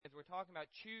talking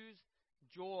about choose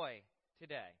joy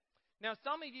today. Now,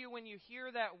 some of you, when you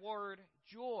hear that word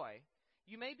joy,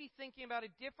 you may be thinking about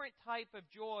a different type of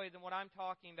joy than what I'm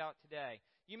talking about today.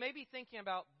 You may be thinking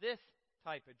about this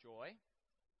type of joy.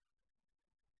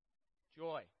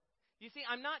 Joy. You see,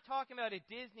 I'm not talking about a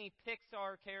Disney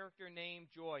Pixar character named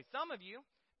Joy. Some of you,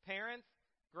 parents,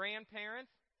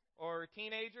 grandparents, or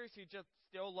teenagers who just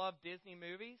still love Disney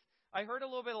movies, I heard a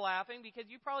little bit of laughing because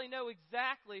you probably know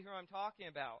exactly who I'm talking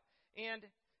about. And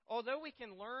although we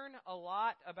can learn a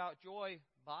lot about joy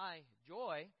by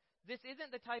joy, this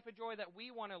isn't the type of joy that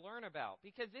we want to learn about,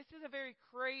 because this is a very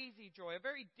crazy joy, a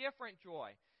very different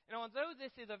joy. And although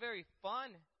this is a very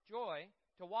fun joy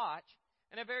to watch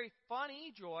and a very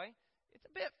funny joy, it's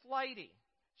a bit flighty.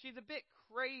 She's a bit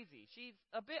crazy. She's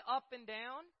a bit up and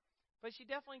down, but she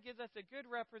definitely gives us a good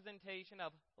representation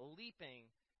of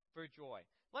leaping for joy.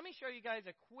 Let me show you guys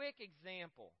a quick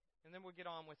example, and then we'll get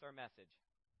on with our message.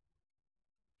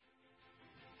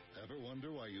 Ever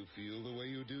wonder why you feel the way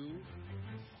you do?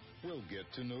 Well,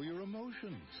 get to know your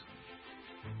emotions.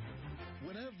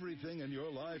 When everything in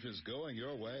your life is going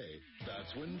your way,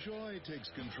 that's when joy takes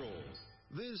control.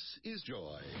 This is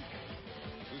joy.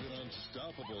 With an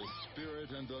unstoppable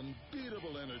spirit and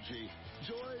unbeatable energy,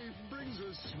 joy brings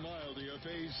a smile to your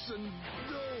face, and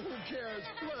who cares?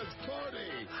 Let's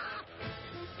party!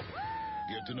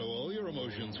 Get to know all your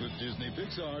emotions with Disney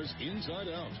Pixar's Inside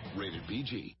Out, rated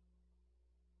PG.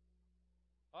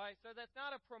 All right, so that's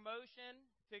not a promotion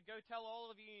to go tell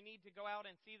all of you you need to go out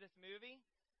and see this movie,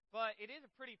 but it is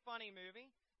a pretty funny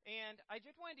movie, and I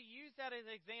just wanted to use that as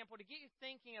an example to get you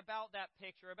thinking about that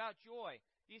picture, about joy.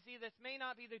 You see, this may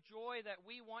not be the joy that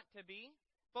we want to be,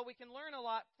 but we can learn a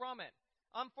lot from it.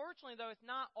 Unfortunately, though, it's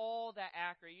not all that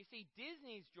accurate. You see,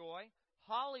 Disney's joy,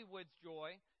 Hollywood's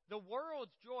joy, the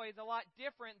world's joy is a lot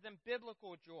different than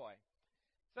biblical joy.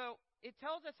 So it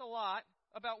tells us a lot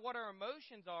about what our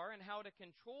emotions are and how to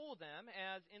control them,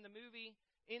 as in the movie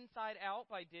Inside Out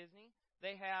by Disney,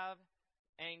 they have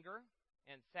anger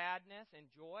and sadness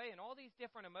and joy and all these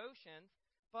different emotions,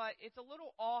 but it's a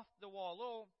little off the wall,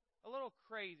 a little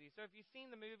crazy. So if you've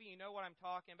seen the movie, you know what I'm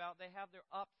talking about. They have their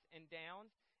ups and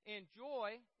downs, and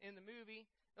joy in the movie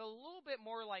is a little bit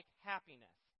more like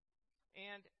happiness.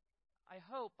 And I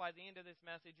hope by the end of this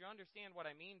message you understand what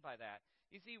I mean by that.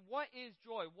 You see, what is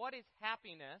joy? What is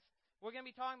happiness? We're going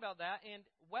to be talking about that. In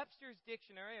Webster's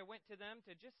Dictionary, I went to them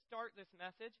to just start this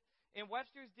message. And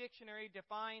Webster's Dictionary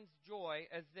defines joy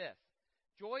as this.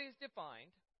 Joy is defined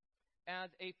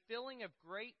as a feeling of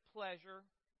great pleasure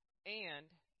and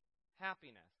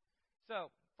happiness. So,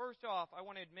 first off, I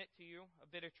want to admit to you a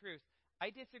bit of truth.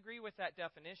 I disagree with that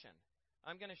definition.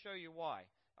 I'm going to show you why.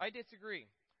 I disagree.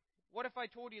 What if I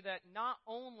told you that not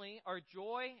only are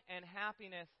joy and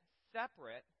happiness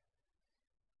separate,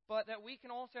 but that we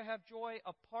can also have joy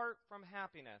apart from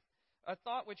happiness? A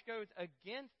thought which goes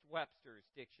against Webster's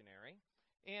Dictionary.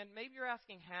 And maybe you're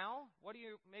asking how?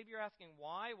 Maybe you're asking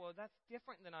why? Well, that's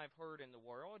different than I've heard in the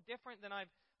world, different than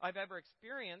I've ever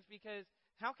experienced, because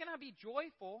how can I be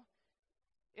joyful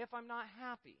if I'm not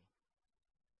happy?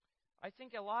 I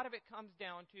think a lot of it comes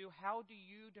down to, how do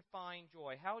you define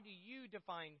joy? How do you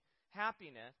define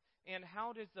happiness? And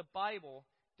how does the Bible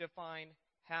define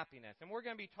happiness? And we're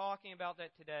going to be talking about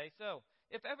that today. So,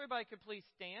 if everybody could please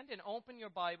stand and open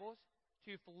your Bibles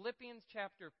to Philippians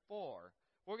chapter 4.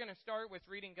 We're going to start with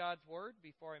reading God's Word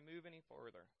before I move any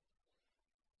further.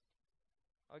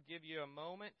 I'll give you a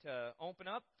moment to open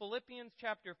up Philippians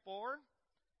chapter 4,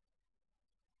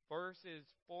 verses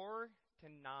 4 to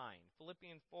 9.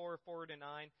 Philippians 4, 4 to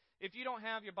 9. If you don't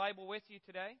have your Bible with you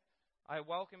today, I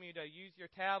welcome you to use your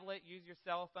tablet, use your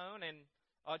cell phone, and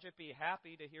I'll just be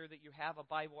happy to hear that you have a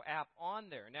Bible app on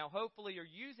there. Now, hopefully you're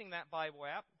using that Bible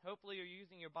app. Hopefully you're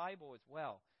using your Bible as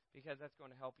well, because that's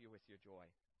going to help you with your joy.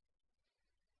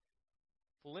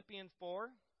 Philippians 4,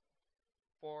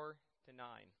 4 to 9.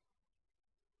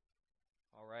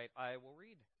 All right, I will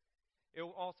read. It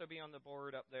will also be on the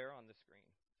board up there on the screen.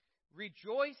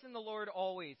 Rejoice in the Lord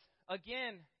always.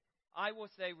 Again, I will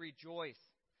say rejoice.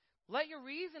 Let your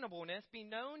reasonableness be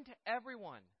known to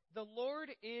everyone. The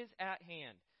Lord is at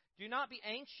hand. Do not be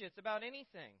anxious about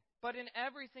anything, but in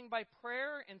everything by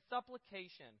prayer and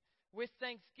supplication, with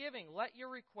thanksgiving, let your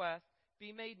requests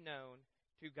be made known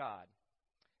to God.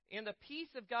 And the peace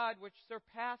of God, which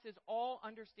surpasses all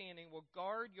understanding, will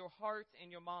guard your hearts and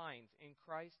your minds in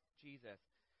Christ Jesus.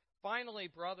 Finally,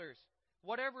 brothers,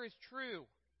 whatever is true,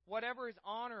 whatever is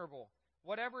honorable,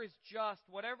 whatever is just,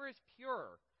 whatever is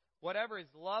pure, whatever is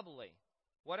lovely,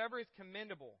 whatever is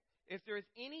commendable, if there is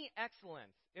any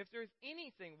excellence, if there is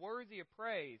anything worthy of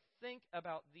praise, think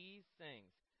about these things.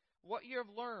 what you have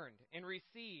learned and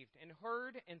received and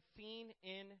heard and seen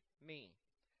in me.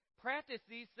 Practice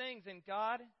these things, and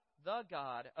God, the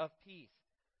God of peace,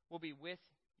 will be with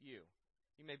you.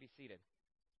 You may be seated.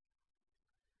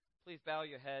 Please bow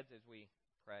your heads as we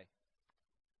pray.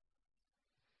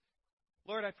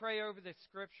 Lord, I pray over this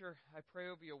scripture. I pray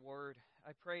over your word.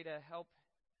 I pray to help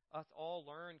us all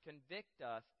learn, convict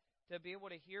us to be able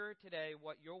to hear today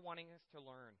what you're wanting us to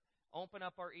learn. Open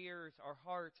up our ears, our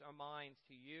hearts, our minds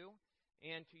to you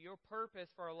and to your purpose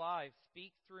for our lives.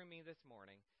 Speak through me this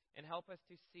morning and help us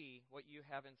to see what you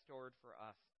have in store for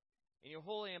us. In your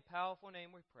holy and powerful name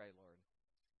we pray, Lord.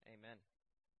 Amen.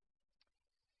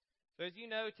 So as you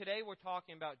know, today we're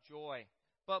talking about joy.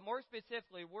 But more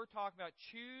specifically, we're talking about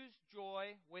choose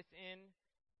joy within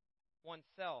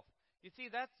oneself. You see,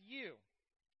 that's you.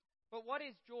 But what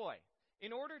is joy? In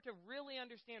order to really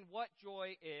understand what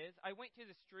joy is, I went to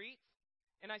the streets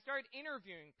and I started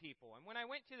interviewing people. And when I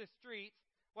went to the streets,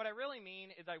 what I really mean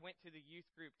is I went to the youth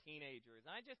group teenagers.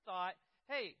 And I just thought,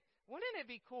 hey, wouldn't it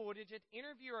be cool to just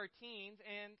interview our teens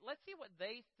and let's see what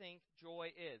they think joy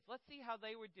is. Let's see how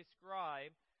they would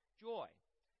describe joy.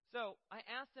 So I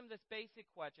asked them this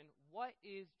basic question, what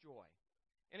is joy?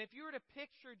 And if you were to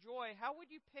picture joy, how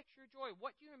would you picture joy?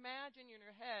 What do you imagine in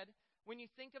your head when you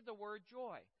think of the word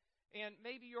joy? And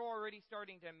maybe you're already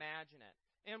starting to imagine it.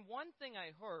 And one thing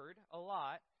I heard a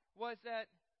lot was that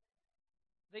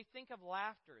they think of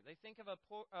laughter. They think of a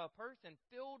person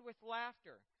filled with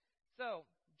laughter. So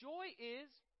joy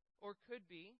is, or could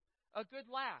be, a good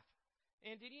laugh.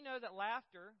 And did you know that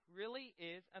laughter really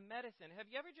is a medicine?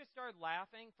 Have you ever just started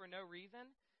laughing for no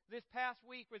reason? This past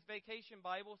week was Vacation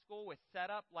Bible School with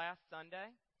Setup last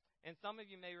Sunday. And some of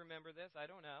you may remember this. I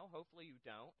don't know. Hopefully you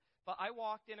don't. But I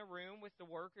walked in a room with the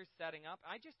workers setting up.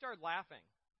 I just started laughing.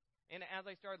 And as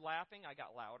I started laughing, I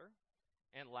got louder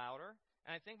and louder.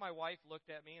 And I think my wife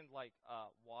looked at me and like,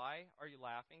 why are you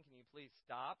laughing? Can you please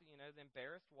stop? You know, the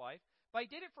embarrassed wife. But I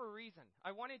did it for a reason.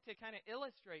 I wanted to kind of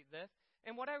illustrate this.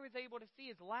 And what I was able to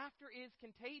see is laughter is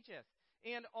contagious.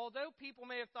 And although people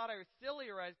may have thought I was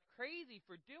silly or I was crazy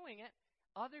for doing it,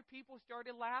 other people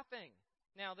started laughing.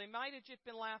 Now, they might have just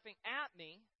been laughing at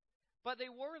me, but they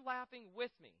were laughing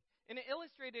with me. And it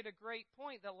illustrated a great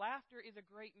point that laughter is a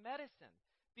great medicine.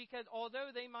 Because although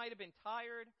they might have been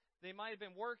tired, they might have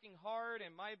been working hard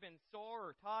and might have been sore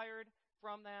or tired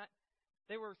from that,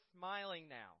 they were smiling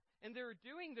now. And they were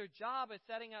doing their job of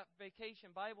setting up Vacation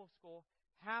Bible School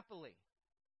happily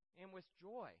and with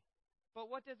joy.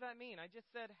 But what does that mean? I just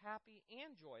said happy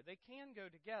and joy. They can go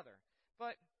together.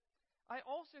 But I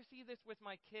also see this with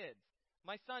my kids.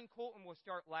 My son Colton will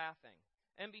start laughing.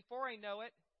 And before I know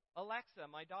it, Alexa,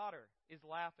 my daughter, is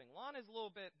laughing. Lana's a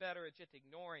little bit better at just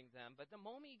ignoring them. But the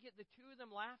moment you get the two of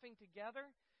them laughing together,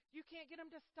 you can't get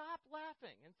them to stop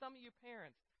laughing. And some of you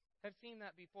parents have seen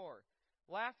that before.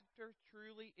 Laughter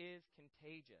truly is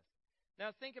contagious.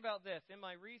 Now think about this. In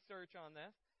my research on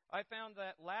this, I found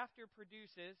that laughter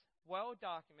produces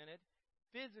well-documented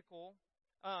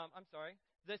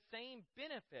the same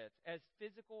benefits as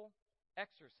physical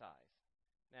exercise.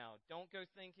 Now, don't go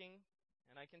thinking,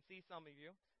 and I can see some of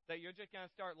you, that you're just going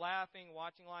to start laughing,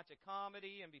 watching lots of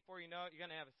comedy, and before you know it, you're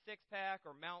going to have a six-pack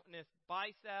or mountainous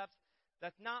biceps.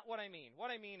 That's not what I mean.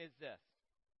 What I mean is this.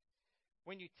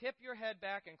 When you tip your head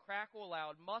back and crackle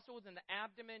aloud, muscles in the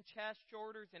abdomen, chest,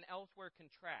 shoulders, and elsewhere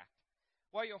contract,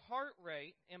 while your heart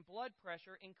rate and blood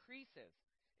pressure increases.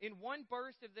 In one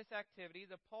burst of this activity,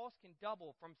 the pulse can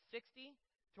double from 60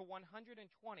 to 120,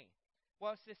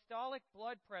 while systolic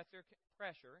blood pressure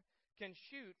can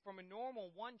shoot from a normal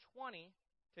 120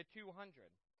 to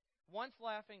 200. Once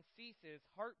laughing ceases,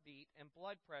 heartbeat and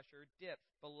blood pressure dips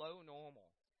below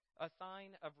normal, a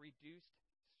sign of reduced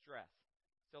stress.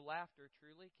 So laughter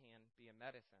truly can be a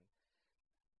medicine.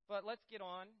 But let's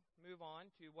move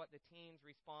on to what the teens'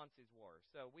 responses were.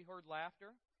 So we heard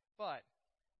laughter, but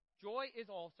joy is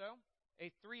also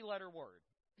a three-letter word.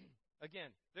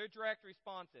 Again, their direct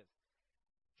responses.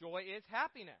 Joy is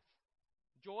happiness.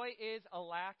 Joy is a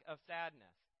lack of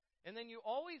sadness. And then you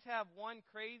always have one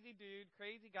crazy dude,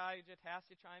 crazy guy who just has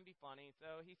to try and be funny.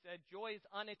 So he said, joy is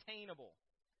unattainable.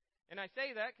 And I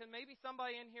say that because maybe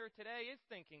somebody in here today is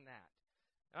thinking that.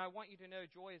 And I want you to know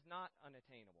joy is not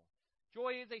unattainable.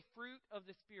 Joy is a fruit of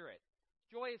the Spirit.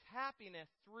 Joy is happiness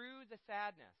through the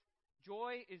sadness.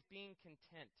 Joy is being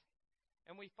content.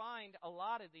 And we find a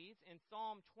lot of these in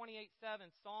Psalm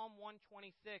 28:7, Psalm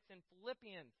 126, and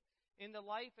Philippians. In the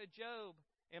life of Job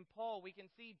and Paul, we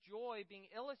can see joy being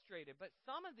illustrated. But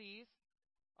some of these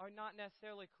are not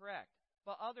necessarily correct,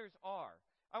 but others are.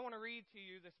 I want to read to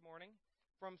you this morning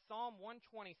from Psalm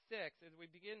 126 as we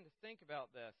begin to think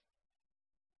about this.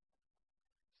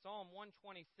 Psalm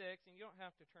 126, and you don't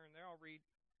have to turn there. I'll read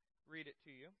it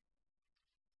to you.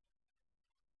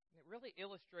 It really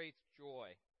illustrates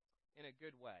joy in a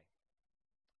good way.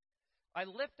 I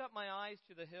lift up my eyes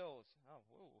to the hills. Oh,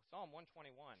 whoa, Psalm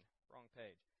 121, wrong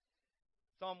page.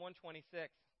 Psalm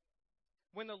 126.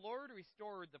 When the Lord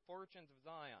restored the fortunes of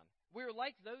Zion, we were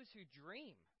like those who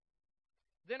dream.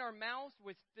 Then our mouth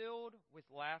was filled with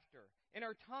laughter, and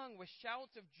our tongue with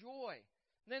shouts of joy.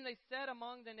 Then they said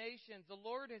among the nations, the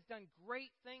Lord has done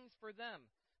great things for them.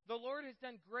 The Lord has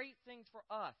done great things for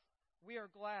us. We are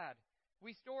glad.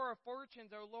 We store our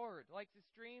fortunes, O Lord, like the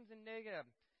streams in Negeb.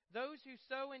 Those who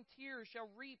sow in tears shall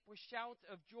reap with shouts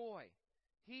of joy.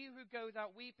 He who goes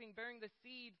out weeping, bearing the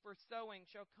seed for sowing,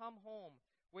 shall come home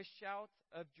with shouts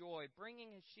of joy,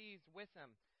 bringing his sheaves with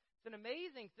him. It's an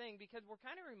amazing thing because we're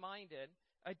kind of reminded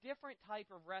a different type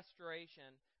of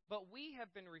restoration, but we have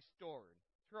been restored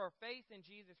through our faith in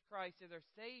Jesus Christ as our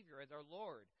Savior, as our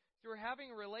Lord. Through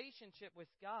having a relationship with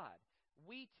God,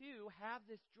 we too have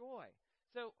this joy.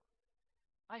 So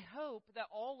I hope that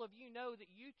all of you know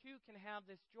that you too can have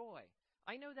this joy.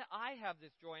 I know that I have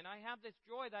this joy, and I have this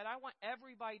joy that I want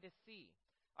everybody to see.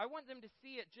 I want them to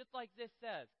see it just like this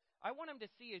says. I want them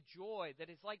to see a joy that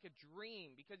is like a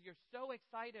dream because you're so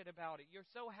excited about it. You're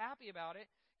so happy about it.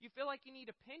 You feel like you need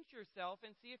to pinch yourself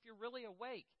and see if you're really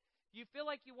awake. You feel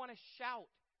like you want to shout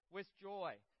with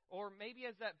joy. Or maybe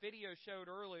as that video showed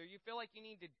earlier, you feel like you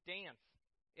need to dance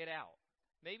it out.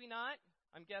 Maybe not.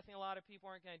 I'm guessing a lot of people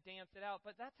aren't going to dance it out,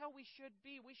 but that's how we should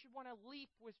be. We should want to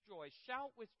leap with joy,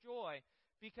 shout with joy,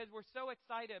 because we're so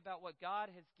excited about what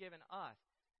God has given us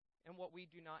and what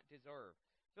we do not deserve.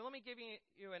 So let me give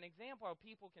you an example how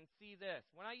people can see this.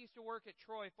 When I used to work at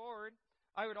Troy Ford,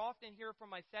 I would often hear from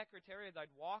my secretary as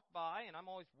I'd walk by, and I'm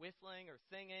always whistling or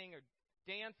singing or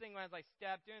dancing as I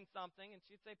step, doing something, and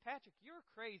she'd say, Patrick, you're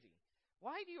crazy.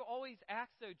 Why do you always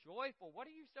act so joyful? What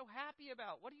are you so happy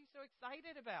about? What are you so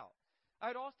excited about? I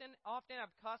would often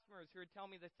have customers who would tell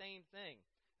me the same thing.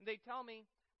 And they'd tell me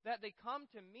that they come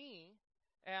to me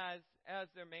as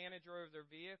their manager of their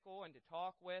vehicle and to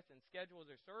talk with and schedule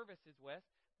their services with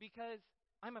because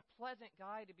I'm a pleasant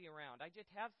guy to be around. I just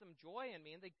have some joy in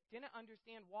me, and they didn't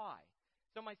understand why.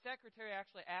 So my secretary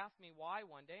actually asked me why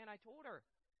one day, and I told her,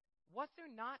 what's there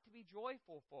not to be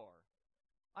joyful for?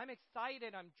 I'm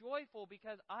excited, I'm joyful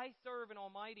because I serve an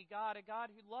almighty God, a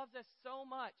God who loves us so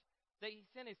much that he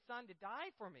sent his son to die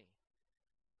for me.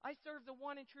 I serve the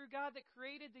one and true God that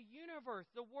created the universe,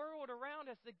 the world around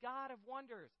us, the God of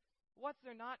wonders. What's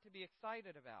there not to be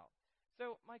excited about?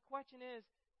 So my question is,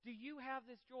 do you have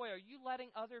this joy? Are you letting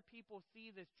other people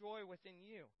see this joy within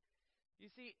you?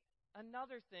 You see,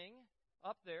 another thing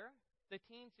up there, the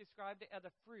teens described it as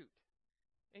a fruit.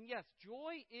 And yes,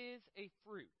 joy is a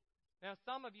fruit. Now,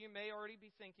 some of you may already be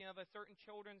thinking of a certain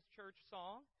children's church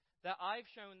song that I've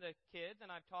shown the kids and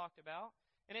I've talked about.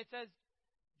 And it says,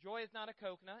 joy is not a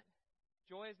coconut.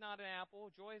 Joy is not an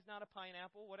apple. Joy is not a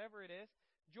pineapple, whatever it is.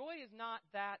 Joy is not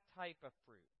that type of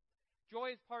fruit.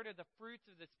 Joy is part of the fruits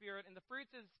of the Spirit. And the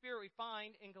fruits of the Spirit we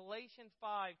find in Galatians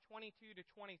 5:22 to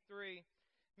 23.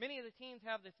 Many of the teens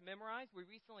have this memorized. We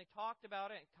recently talked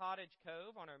about it at Cottage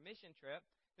Cove on our mission trip.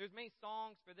 There's many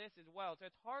songs for this as well. So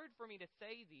it's hard for me to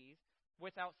say these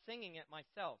without singing it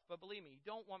myself. But believe me, you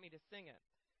don't want me to sing it.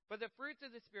 But the fruits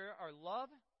of the Spirit are love,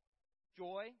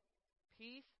 joy,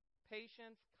 peace,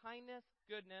 patience, kindness,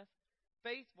 goodness,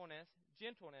 faithfulness,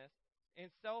 gentleness,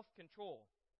 and self-control.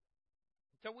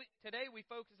 So today we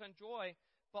focus on joy,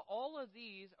 but all of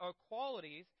these are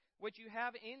qualities which you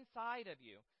have inside of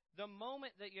you. The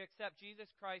moment that you accept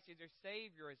Jesus Christ as your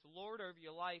Savior, as Lord over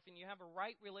your life, and you have a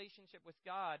right relationship with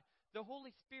God, the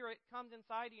Holy Spirit comes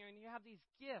inside of you, and you have these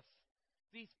gifts,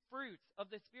 these fruits of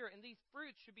the Spirit. And these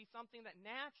fruits should be something that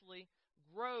naturally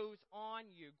grows on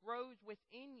you, grows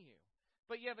within you.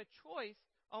 But you have a choice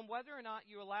on whether or not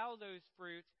you allow those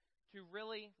fruits to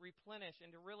really replenish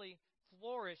and to really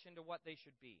flourish into what they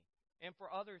should be, and for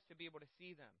others to be able to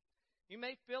see them. You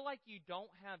may feel like you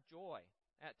don't have joy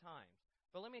at times.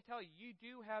 But let me tell you, you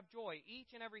do have joy.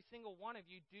 Each and every single one of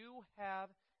you do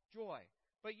have joy.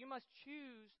 But you must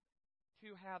choose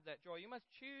to have that joy. You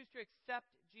must choose to accept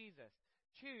Jesus.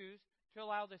 Choose to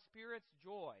allow the Spirit's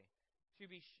joy to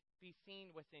be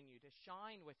seen within you, to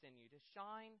shine within you, to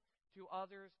shine to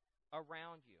others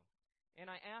around you. And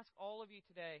I ask all of you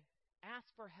today, ask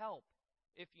for help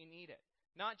if you need it.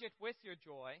 Not just with your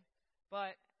joy,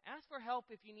 but ask for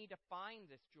help if you need to find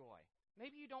this joy.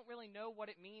 Maybe you don't really know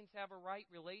what it means to have a right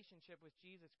relationship with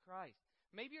Jesus Christ.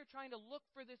 Maybe you're trying to look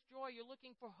for this joy. You're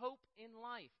looking for hope in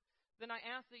life. Then I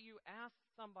ask that you ask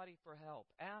somebody for help.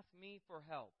 Ask me for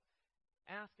help.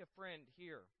 Ask a friend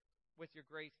here with your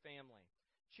Grace family.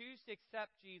 Choose to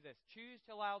accept Jesus. Choose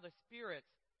to allow the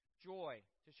Spirit's joy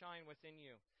to shine within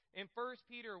you. In 1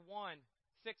 Peter 1,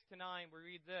 6-9, we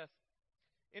read this.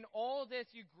 In all this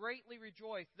you greatly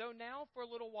rejoice, though now for a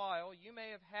little while you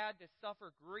may have had to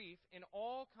suffer grief in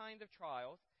all kinds of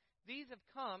trials. These have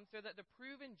come so that the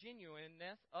proven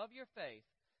genuineness of your faith,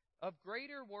 of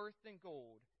greater worth than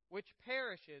gold, which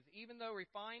perishes even though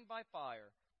refined by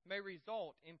fire, may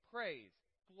result in praise,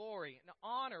 glory, and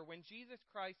honor when Jesus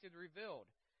Christ is revealed.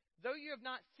 Though you have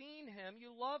not seen him,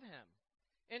 you love him.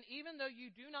 And even though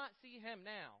you do not see him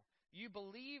now, you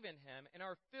believe in him and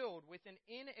are filled with an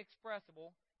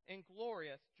inexpressible and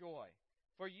glorious joy.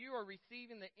 For you are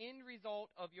receiving the end result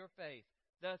of your faith,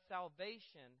 the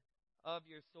salvation of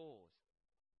your souls.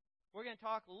 We're going to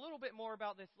talk a little bit more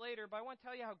about this later, but I want to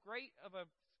tell you how great of a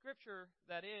scripture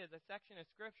that is, a section of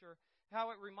scripture,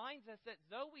 how it reminds us that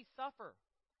though we suffer,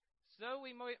 so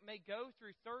we may go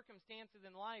through circumstances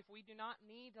in life, we do not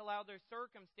need to allow those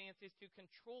circumstances to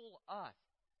control us.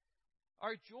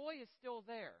 Our joy is still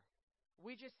there.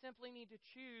 We just simply need to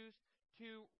choose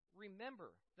to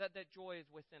remember that that joy is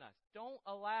within us. Don't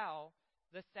allow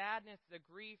the sadness, the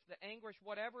grief, the anguish,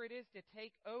 whatever it is to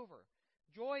take over.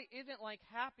 Joy isn't like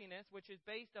happiness, which is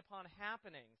based upon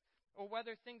happenings or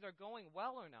whether things are going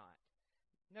well or not.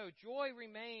 No, joy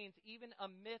remains even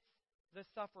amidst the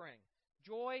suffering.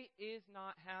 Joy is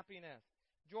not happiness.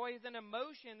 Joy is an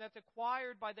emotion that's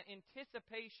acquired by the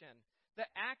anticipation, the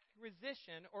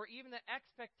acquisition, or even the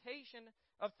expectation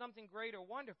of something great or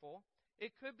wonderful.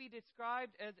 It could be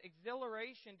described as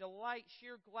exhilaration, delight,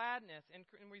 sheer gladness, and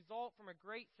can result from a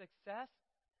great success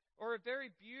or a very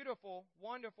beautiful,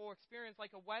 wonderful experience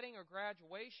like a wedding or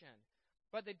graduation.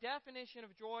 But the definition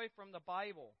of joy from the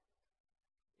Bible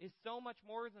is so much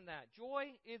more than that.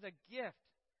 Joy is a gift.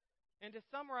 And to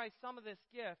summarize some of this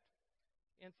gift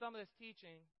and some of this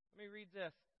teaching, let me read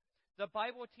this. The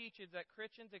Bible teaches that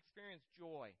Christians experience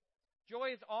joy.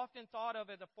 Joy is often thought of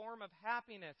as a form of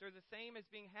happiness or the same as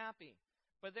being happy,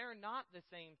 but they're not the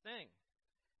same thing.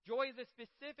 Joy is a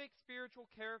specific spiritual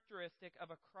characteristic of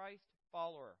a Christ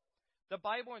follower. The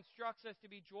Bible instructs us to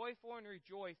be joyful and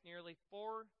rejoice nearly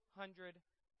 400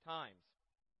 times.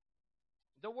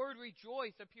 The word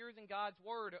rejoice appears in God's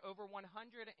Word over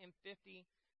 150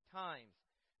 times.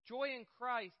 Joy in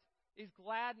Christ is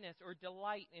gladness or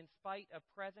delight in spite of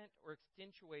present or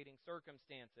extenuating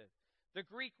circumstances. The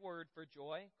Greek word for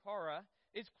joy, chara,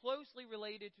 is closely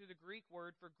related to the Greek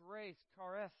word for grace,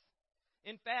 charis.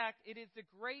 In fact, it is the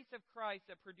grace of Christ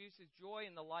that produces joy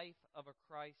in the life of a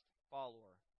Christ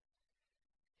follower.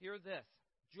 Hear this.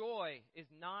 Joy is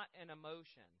not an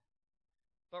emotion,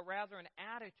 but rather an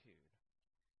attitude.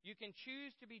 You can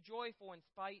choose to be joyful in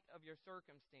spite of your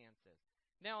circumstances.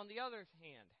 Now, on the other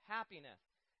hand, happiness.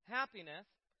 Happiness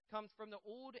comes from the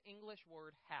Old English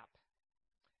word hap,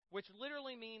 which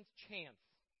literally means chance.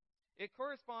 It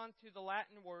corresponds to the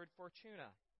Latin word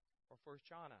fortuna, or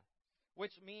fortuna,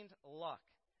 which means luck.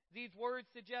 These words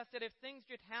suggest that if things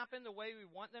just happen the way we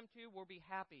want them to, we'll be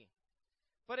happy.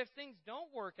 But if things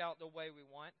don't work out the way we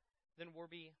want, then we'll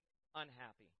be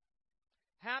unhappy.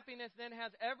 Happiness then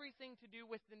has everything to do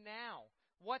with the now.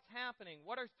 What's happening,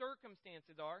 what our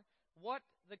circumstances are, what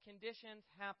the conditions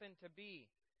happen to be.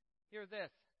 Hear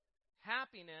this.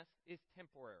 Happiness is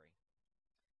temporary,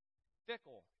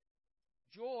 fickle.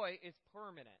 Joy is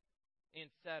permanent and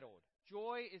settled.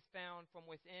 Joy is found from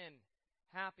within.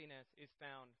 Happiness is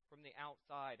found from the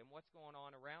outside and what's going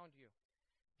on around you.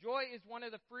 Joy is one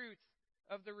of the fruits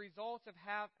of the results of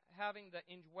having the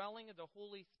indwelling of the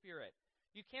Holy Spirit.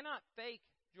 You cannot fake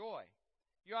joy.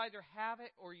 You either have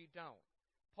it or you don't.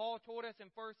 Paul told us in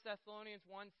 1 Thessalonians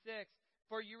 1:6,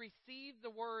 for you received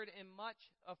the word in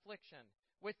much affliction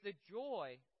with the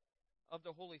joy of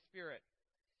the Holy Spirit.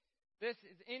 This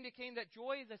is indicating that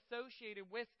joy is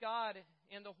associated with God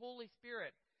and the Holy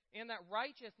Spirit, and that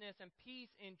righteousness and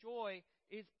peace and joy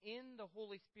is in the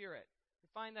Holy Spirit. We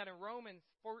find that in Romans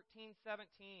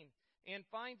 14:17, and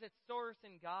finds its source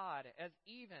in God, as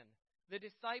even the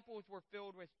disciples were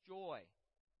filled with joy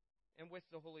and with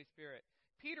the Holy Spirit.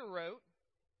 Peter wrote,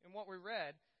 in what we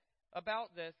read,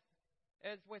 about this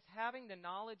as with having the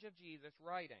knowledge of Jesus,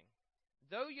 writing,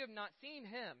 though you have not seen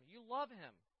him, you love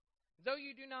him. Though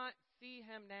you do not see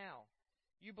him now,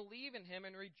 you believe in him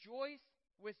and rejoice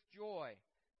with joy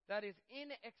that is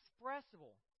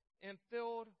inexpressible and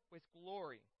filled with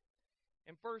glory.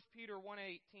 In 1 Peter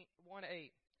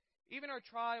 1:8, even our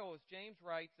trials, James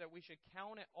writes that we should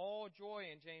count it all joy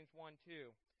in James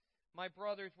 1:2. My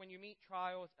brothers, when you meet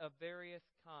trials of various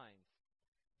kinds.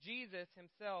 Jesus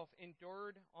himself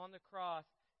endured on the cross.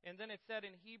 And then it said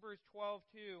in Hebrews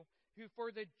 12:2, who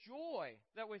for the joy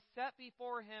that was set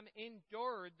before him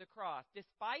endured the cross,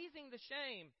 despising the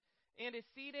shame, and is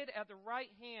seated at the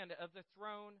right hand of the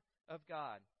throne of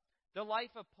God. The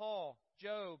life of Paul,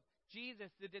 Job,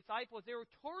 Jesus, the disciples, they were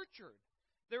tortured.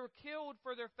 They were killed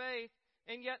for their faith,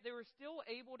 and yet they were still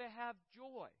able to have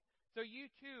joy. So you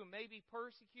too may be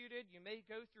persecuted. You may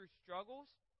go through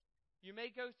struggles. You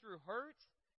may go through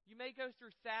hurts. You may go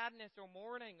through sadness or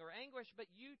mourning or anguish, but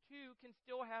you too can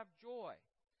still have joy.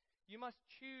 You must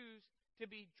choose to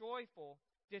be joyful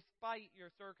despite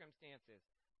your circumstances.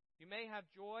 You may have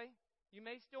joy. You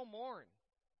may still mourn.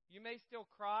 You may still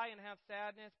cry and have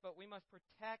sadness, but we must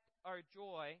protect our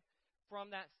joy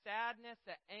from that sadness,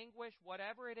 that anguish,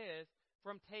 whatever it is,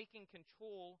 from taking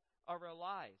control of our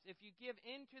lives. If you give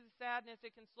in to the sadness,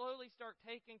 it can slowly start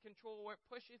taking control where it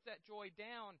pushes that joy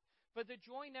down. But the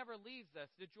joy never leaves us.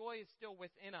 The joy is still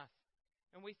within us.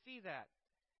 And we see that.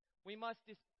 We must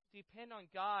depend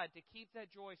on God to keep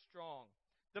that joy strong.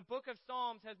 The book of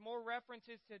Psalms has more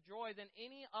references to joy than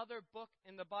any other book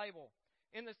in the Bible.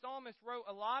 And the psalmist wrote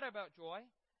a lot about joy.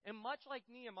 And much like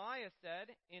Nehemiah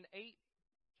said in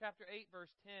chapter 8,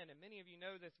 verse 10, and many of you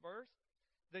know this verse,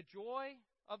 the joy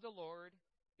of the Lord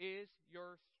is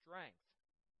your strength.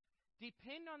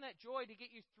 Depend on that joy to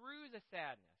get you through the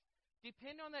sadness.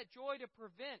 Depend on that joy to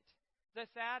prevent the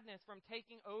sadness from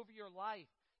taking over your life,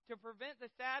 to prevent the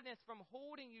sadness from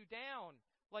holding you down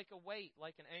like a weight,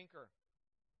 like an anchor.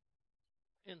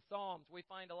 In Psalms, we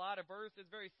find a lot of verses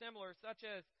very similar, such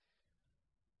as,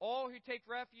 all who take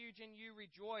refuge in you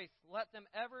rejoice. Let them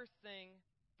ever sing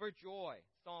for joy.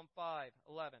 Psalm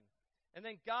 5:11. And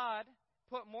then God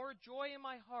put more joy in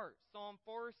my heart. Psalm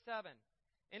 4:7.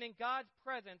 And in God's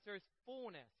presence there's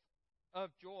fullness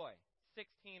of joy.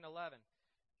 16:11.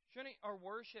 Shouldn't our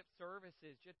worship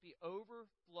services just be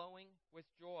overflowing with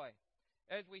joy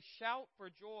as we shout for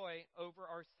joy over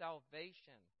our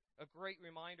salvation? A great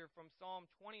reminder from Psalm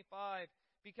 25,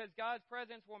 because God's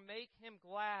presence will make him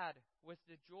glad with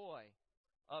the joy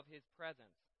of his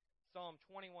presence. Psalm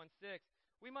 21:6.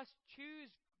 We must choose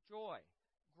joy,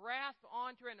 grasp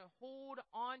onto it, and hold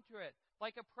onto it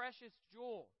like a precious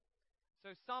jewel.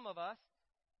 So some of us,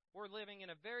 we're living in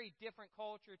a very different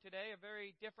culture today, a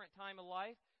very different time of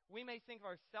life. We may think of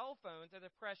our cell phones as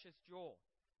a precious jewel.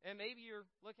 And maybe you're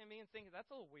looking at me and thinking, that's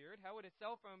a little weird. How would a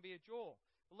cell phone be a jewel?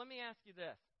 Well, let me ask you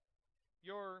this.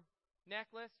 Your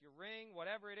necklace, your ring,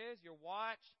 whatever it is, your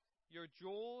watch, your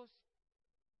jewels,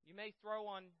 you may throw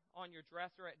on your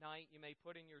dresser at night. You may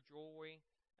put in your jewelry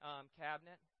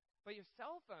cabinet. But your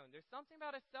cell phone, there's something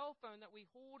about a cell phone that we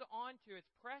hold on to. It's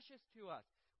precious to us.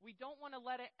 We don't want to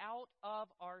let it out of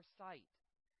our sight.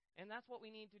 And that's what we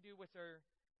need to do with our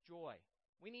joy.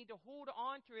 We need to hold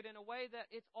on to it in a way that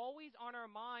it's always on our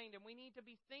mind, and we need to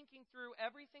be thinking through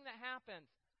everything that happens.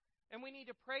 And we need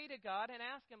to pray to God and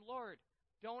ask him, Lord,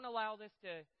 don't allow this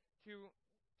to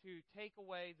take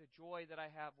away the joy that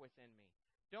I have within me.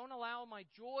 Don't allow my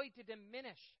joy to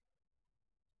diminish.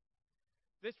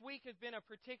 This week has been a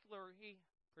particularly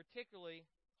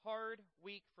hard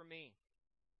week for me.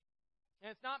 And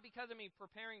it's not because of me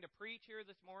preparing to preach here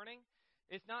this morning.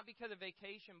 It's not because of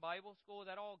Vacation Bible School.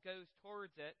 That all goes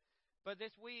towards it. But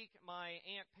this week, my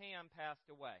Aunt Pam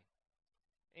passed away.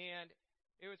 And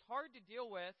it was hard to deal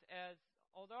with, as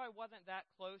although I wasn't that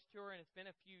close to her and it's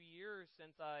been a few years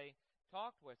since I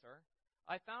talked with her,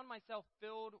 I found myself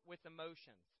filled with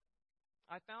emotions.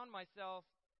 I found myself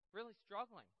really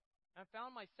struggling. I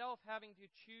found myself having to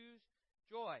choose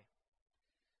joy.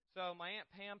 So my Aunt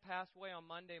Pam passed away on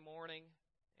Monday morning,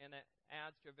 and it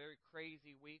adds to a very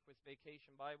crazy week with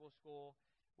Vacation Bible School.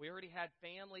 We already had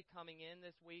family coming in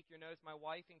this week. You notice my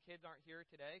wife and kids aren't here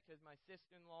today because my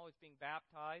sister-in-law is being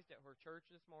baptized at her church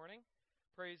this morning.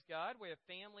 Praise God. We have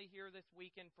family here this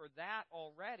weekend for that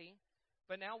already.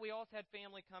 But now we also had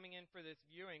family coming in for this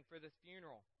viewing, for this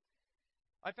funeral.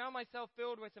 I found myself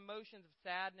filled with emotions of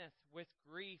sadness, with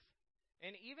grief,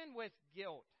 and even with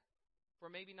guilt for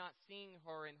maybe not seeing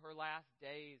her in her last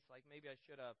days like maybe I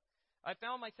should have. I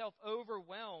found myself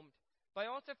overwhelmed, but I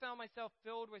also found myself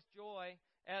filled with joy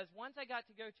as once I got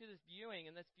to go to this viewing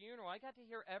and this funeral, I got to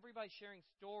hear everybody sharing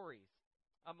stories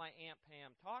of my Aunt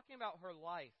Pam, talking about her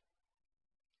life.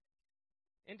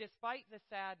 And despite the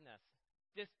sadness,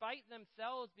 despite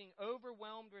themselves being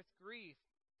overwhelmed with grief,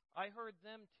 I heard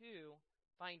them too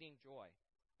finding joy.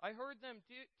 I heard them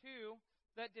too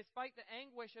that despite the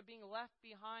anguish of being left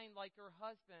behind like her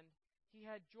husband, he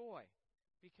had joy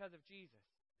because of Jesus,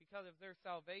 because of their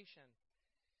salvation.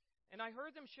 And I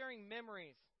heard them sharing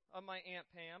memories of my Aunt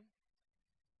Pam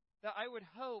that I would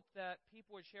hope that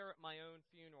people would share at my own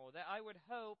funeral, that I would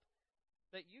hope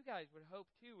that you guys would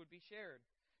hope too would be shared.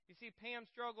 You see, Pam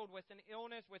struggled with an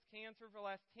illness, with cancer for the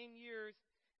last 10 years,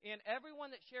 and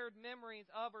everyone that shared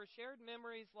memories of her shared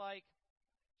memories like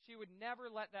she would never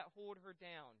let that hold her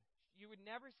down. You would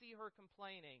never see her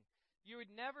complaining. You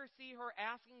would never see her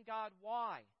asking God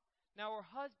why. Now, her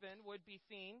husband would be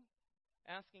seen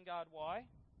asking God why.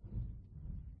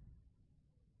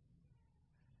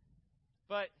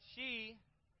 But she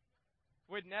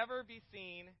would never be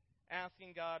seen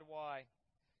asking God why.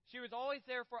 She was always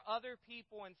there for other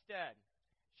people instead.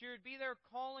 She would be there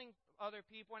calling other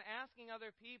people and asking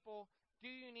other people, do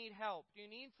you need help? Do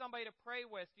you need somebody to pray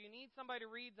with? Do you need somebody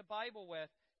to read the Bible with?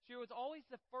 She was always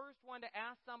the first one to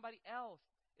ask somebody else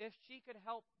if she could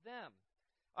help them.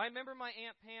 I remember my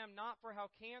Aunt Pam not for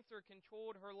how cancer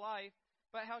controlled her life,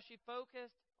 but how she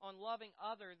focused on loving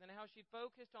others and how she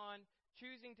focused on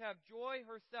choosing to have joy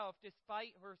herself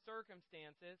despite her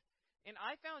circumstances. And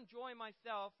I found joy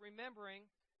myself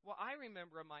remembering what I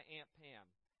remember of my Aunt Pam.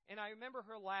 And I remember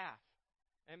her laugh.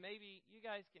 And maybe you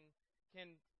guys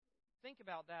can think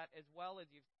about that as well as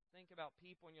you think about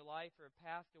people in your life who have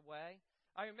passed away.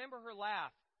 I remember her laugh.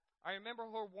 I remember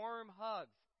her warm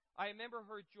hugs. I remember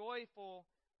her joyful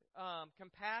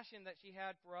compassion that she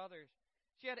had for others.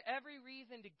 She had every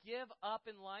reason to give up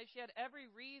in life. She had every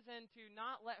reason to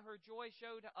not let her joy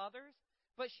show to others,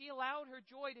 but she allowed her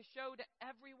joy to show to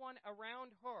everyone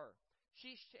around her.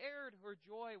 She shared her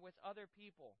joy with other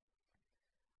people.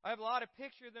 I have a lot of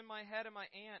pictures in my head of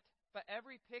my aunt, but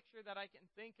every picture that I can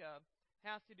think of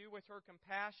has to do with her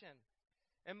compassion.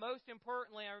 And most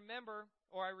importantly, I remember,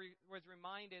 or was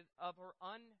reminded of her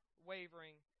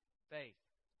unwavering faith.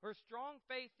 Her strong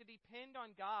faith to depend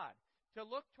on God, to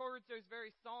look towards those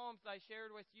very Psalms I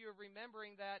shared with you of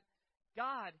remembering that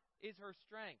God is her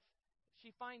strength.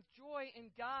 She finds joy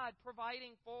in God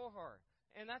providing for her.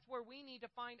 And that's where we need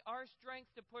to find our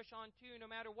strength to push on to, no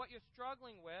matter what you're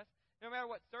struggling with. No matter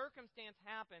what circumstance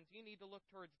happens, you need to look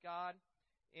towards God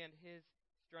and His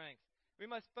strength. We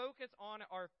must focus on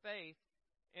our faith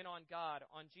and on God,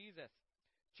 on Jesus.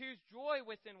 Choose joy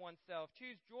within oneself.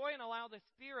 Choose joy and allow the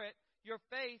Spirit, your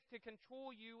faith, to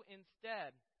control you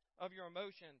instead of your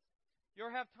emotions. You'll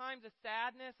have times of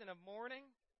sadness and of mourning,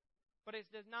 but it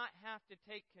does not have to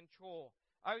take control.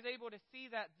 I was able to see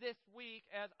that this week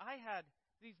as I had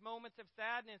these moments of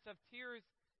sadness, of tears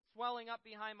swelling up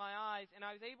behind my eyes, and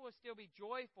I was able to still be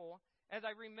joyful as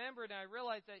I remembered and I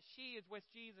realized that she is with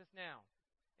Jesus now.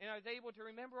 And I was able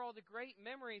to remember all the great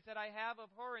memories that I have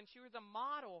of her, and she was a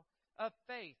model of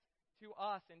faith to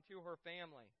us and to her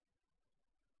family.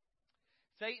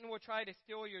 Satan will try to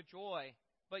steal your joy,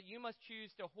 but you must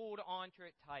choose to hold on to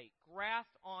it tight.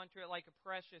 Grasp onto it like a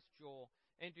precious jewel,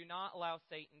 and do not allow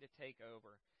Satan to take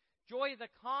over. Joy is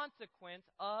a consequence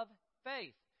of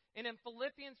faith. And in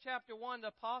Philippians chapter 1,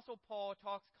 the Apostle Paul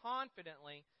talks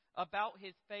confidently about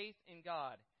his faith in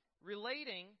God,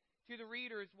 relating to the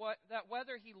readers that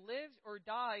whether he lives or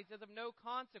dies is of no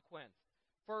consequence,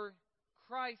 for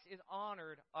Christ is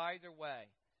honored either way.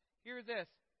 Hear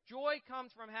this. Joy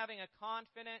comes from having a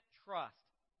confident trust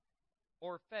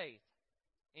or faith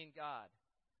in God.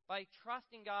 By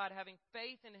trusting God, having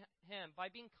faith in Him, by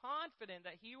being confident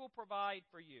that He will provide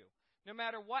for you. No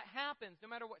matter what happens, no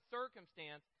matter what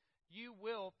circumstance, you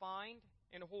will find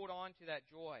and hold on to that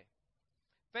joy.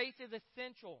 Faith is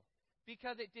essential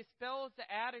because it dispels the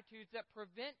attitudes that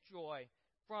prevent joy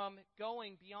from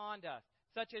going beyond us,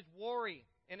 such as worry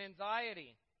and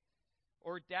anxiety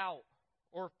or doubt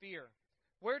or fear.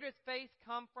 Where does faith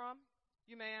come from,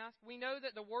 you may ask? We know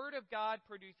that the Word of God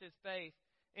produces faith,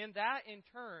 and that in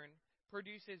turn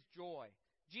produces joy.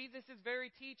 Jesus'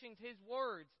 very teachings, His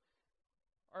words,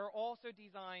 are also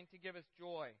designed to give us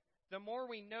joy. The more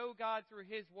we know God through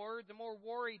His Word, the more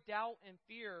worry, doubt, and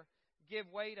fear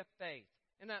give way to faith.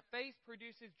 And that faith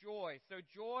produces joy. So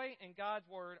joy and God's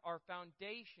Word are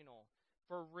foundational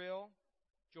for real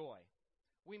joy.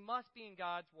 We must be in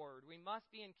God's Word. We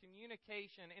must be in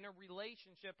communication, in a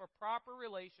relationship, a proper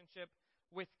relationship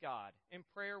with God, in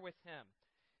prayer with Him.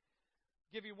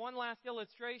 Give you one last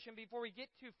illustration before we get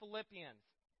to Philippians.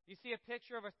 You see a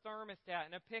picture of a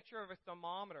thermostat and a picture of a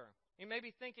thermometer. You may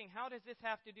be thinking, how does this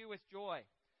have to do with joy?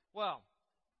 Well,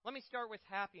 let me start with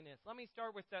happiness. Let me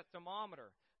start with that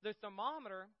thermometer. The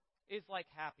thermometer is like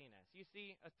happiness. You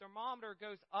see, a thermometer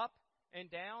goes up and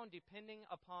down depending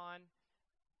upon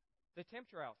the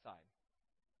temperature outside.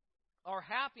 Our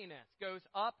happiness goes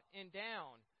up and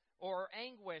down, or our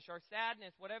anguish, our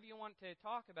sadness, whatever you want to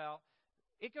talk about,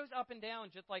 it goes up and down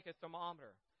just like a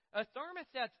thermometer. A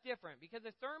thermostat's different because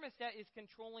a thermostat is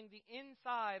controlling the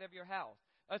inside of your house.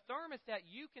 A thermostat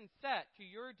you can set to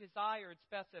your desired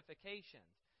specifications.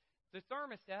 The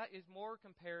thermostat is more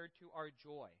compared to our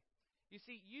joy. You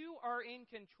see, you are in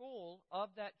control of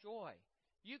that joy.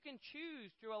 You can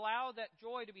choose to allow that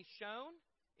joy to be shown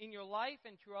in your life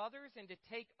and to others and to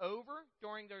take over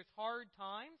during those hard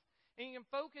times. And you can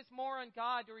focus more on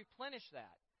God to replenish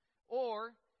that.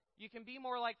 Or you can be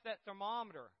more like that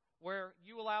thermometer where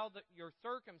you allow your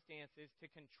circumstances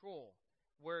to control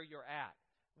where you're at.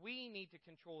 We need to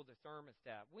control the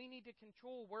thermostat. We need to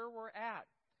control where we're at.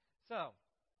 So,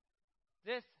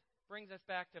 this brings us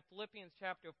back to Philippians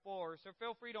chapter 4. So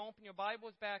feel free to open your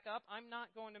Bibles back up. I'm not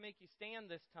going to make you stand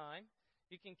this time.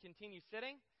 You can continue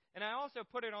sitting. And I also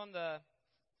put it on the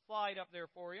slide up there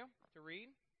for you to read.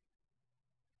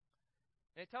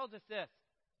 And it tells us this.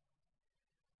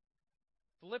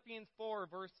 Philippians 4,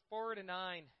 verse 4 to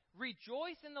 9.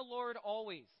 Rejoice in the Lord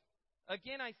always.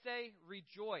 Again I say,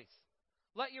 rejoice.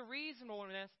 Let your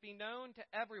reasonableness be known to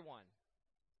everyone.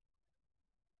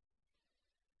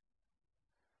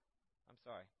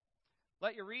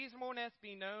 Let your reasonableness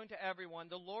be known to everyone.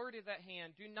 The Lord is at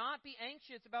hand. Do not be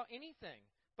anxious about anything,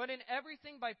 but in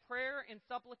everything by prayer and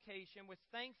supplication with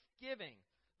thanksgiving,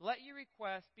 let your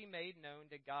requests be made known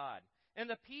to God. And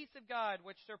the peace of God,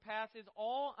 which surpasses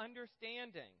all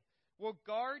understanding, will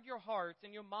guard your hearts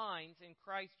and your minds in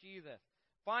Christ Jesus.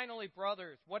 Finally,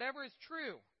 brothers, whatever is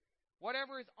true,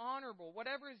 whatever is honorable,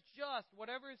 whatever is just,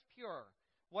 whatever is pure,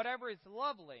 whatever is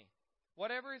lovely,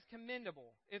 whatever is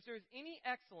commendable, if there is any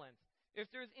excellence, if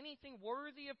there is anything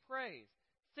worthy of praise,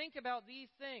 think about these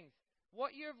things,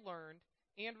 what you have learned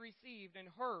and received and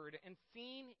heard and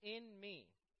seen in me.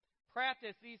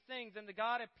 Practice these things, and the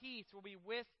God of peace will be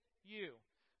with you.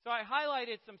 So I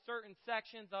highlighted some certain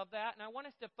sections of that, and I want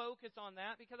us to focus on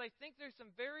that because I think there's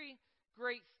some very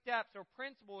great steps or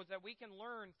principles that we can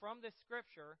learn from this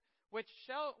scripture which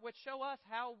show us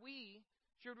how we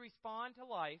should respond to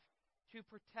life to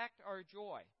protect our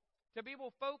joy, to be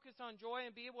able to focus on joy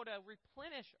and be able to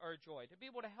replenish our joy, to be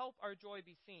able to help our joy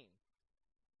be seen.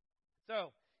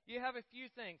 So, you have a few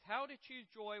things. How to choose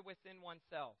joy within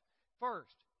oneself.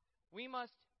 First, we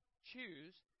must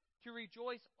choose to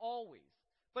rejoice always.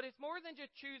 But it's more than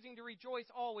just choosing to rejoice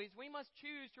always. We must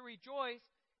choose to rejoice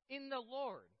in the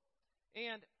Lord.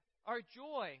 And our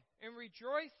joy and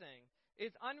rejoicing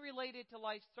is unrelated to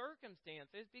life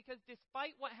circumstances because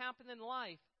despite what happened in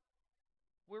life,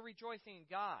 we're rejoicing in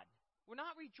God. We're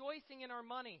not rejoicing in our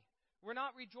money. We're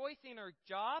not rejoicing in our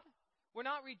job. We're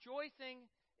not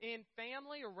rejoicing in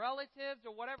family or relatives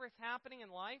or whatever is happening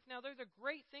in life. Now, those are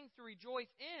great things to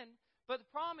rejoice in, but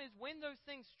the problem is when those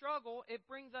things struggle, it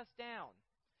brings us down.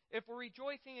 If we're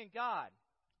rejoicing in God,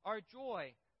 our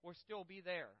joy will still be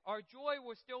there. Our joy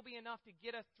will still be enough to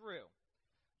get us through.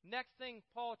 Next thing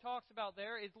Paul talks about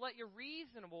there is let your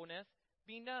reasonableness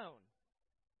be known.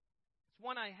 It's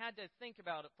one I had to think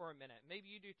about it for a minute. Maybe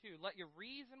you do too. Let your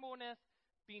reasonableness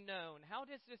be known. How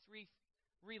does this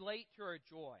relate to our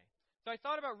joy? So I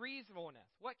thought about reasonableness.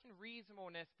 What can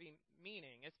reasonableness be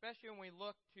meaning, especially when we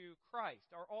look to Christ,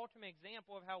 our ultimate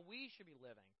example of how we should be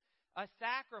living? A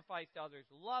sacrifice to others,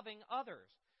 loving others.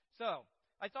 So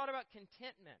I thought about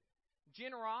contentment,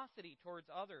 generosity towards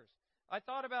others. I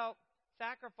thought about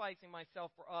sacrificing myself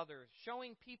for others,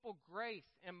 showing people grace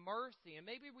and mercy. And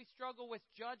maybe we struggle with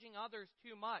judging others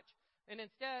too much. And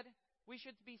instead, we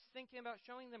should be thinking about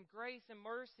showing them grace and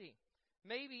mercy.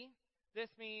 Maybe this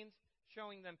means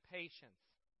showing them patience.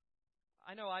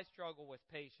 I know I struggle with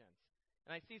patience.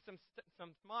 And I see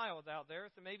some smiles out there,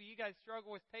 so maybe you guys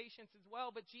struggle with patience as well.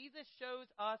 But Jesus shows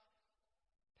us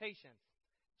patience.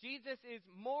 Jesus is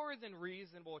more than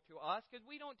reasonable to us because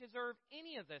we don't deserve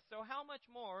any of this. So how much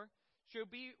more should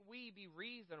we be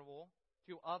reasonable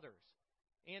to others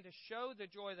and to show the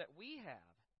joy that we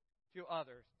have to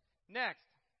others? Next,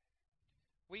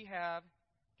 we have,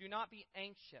 do not be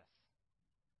anxious.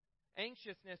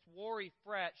 Anxiousness, worry,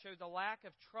 fret shows a lack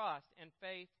of trust and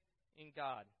faith in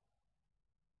God.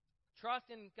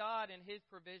 Trust in God and His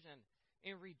provision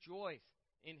and rejoice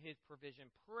in His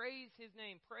provision. Praise His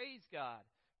name. Praise God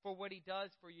for what He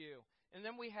does for you. And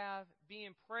then we have be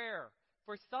in prayer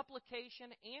for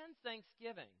supplication and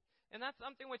thanksgiving. And that's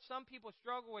something which some people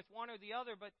struggle with, one or the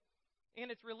other, and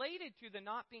it's related to the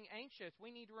not being anxious.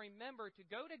 We need to remember to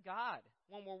go to God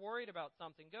when we're worried about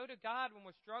something. Go to God when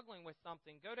we're struggling with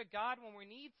something. Go to God when we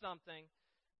need something.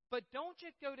 But don't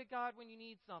just go to God when you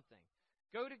need something.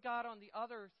 Go to God on the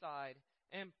other side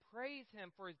and praise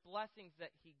Him for His blessings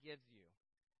that He gives you.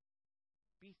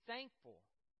 Be thankful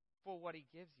for what He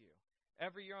gives you.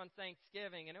 Every year on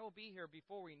Thanksgiving, and it will be here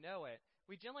before we know it,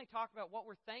 we generally talk about what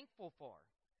we're thankful for.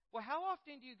 Well, how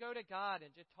often do you go to God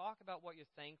and just talk about what you're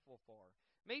thankful for?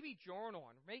 Maybe journal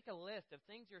and make a list of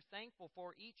things you're thankful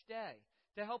for each day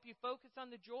to help you focus on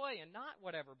the joy and not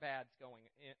whatever bad's going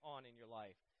on in your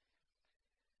life.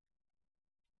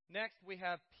 Next, we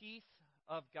have peace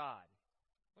of God.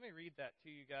 Let me read that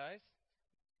to you guys.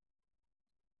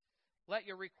 Let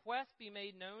your requests be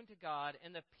made known to God,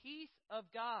 and the peace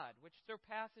of God, which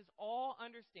surpasses all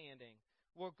understanding,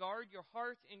 will guard your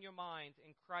hearts and your minds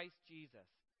in Christ Jesus.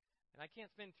 And I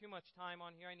can't spend too much time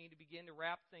on here. I need to begin to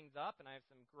wrap things up, and I have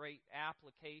some great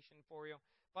application for you.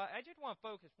 But I just want to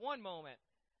focus one moment.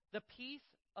 The peace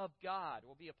of God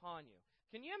will be upon you.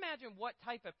 Can you imagine what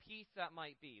type of peace that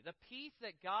might be? The peace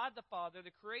that God the Father,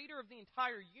 the creator of the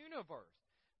entire universe,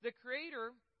 the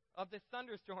creator of this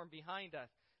thunderstorm behind us,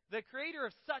 the creator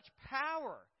of such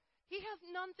power, he has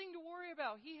nothing to worry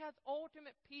about. He has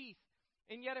ultimate peace.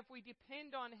 And yet if we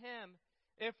depend on him,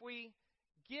 if we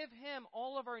give him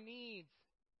all of our needs,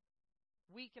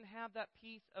 we can have that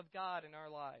peace of God in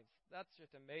our lives. That's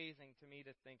just amazing to me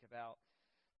to think about.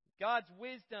 God's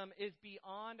wisdom is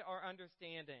beyond our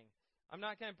understanding. I'm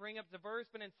not going to bring up the verse,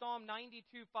 but in Psalm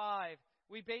 92:5,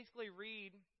 we basically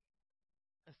read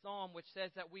a psalm which says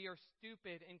that we are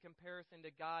stupid in comparison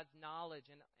to God's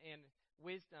knowledge and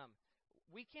wisdom.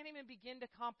 We can't even begin to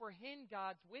comprehend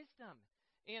God's wisdom.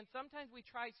 And sometimes we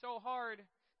try so hard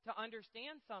to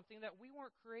understand something that we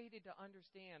weren't created to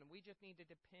understand. We just need to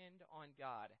depend on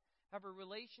God. Have a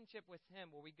relationship with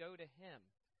him where we go to him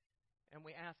and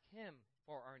we ask him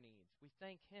for our needs. We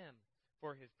thank him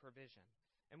for his provision.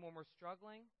 And when we're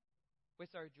struggling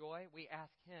with our joy, we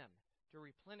ask him to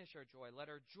replenish our joy.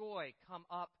 Let our joy come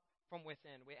up from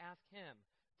within. We ask him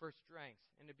for strength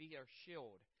and to be our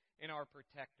shield and our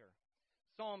protector.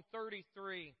 Psalm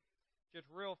 33, just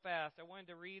real fast. I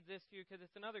wanted to read this to you because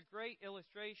it's another great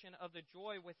illustration of the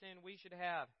joy within we should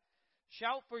have.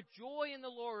 Shout for joy in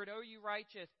the Lord, O you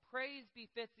righteous. Praise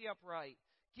befits the upright.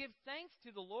 Give thanks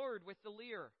to the Lord with the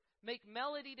lyre. Make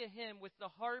melody to him with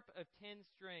the harp of 10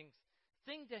 strings.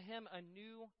 Sing to him a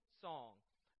new song.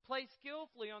 Play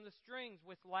skillfully on the strings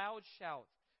with loud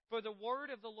shouts. For the word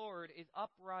of the Lord is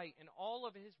upright, and all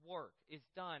of his work is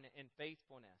done in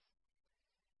faithfulness.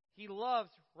 He loves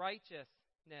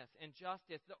righteousness and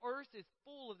justice. The earth is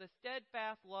full of the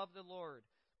steadfast love of the Lord.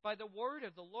 By the word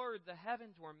of the Lord the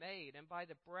heavens were made, and by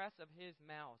the breath of his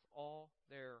mouth all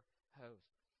their host.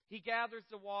 He gathers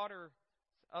the waters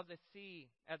of the sea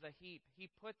as a heap. He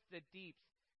puts the deeps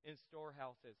in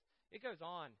storehouses. It goes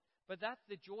on. But that's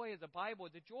the joy of the Bible.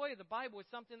 The joy of the Bible is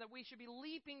something that we should be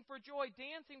leaping for joy,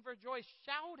 dancing for joy,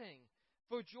 shouting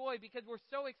for joy, because we're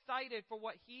so excited for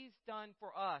what he's done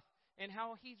for us and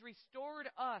how he's restored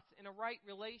us in a right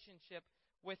relationship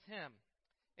with him.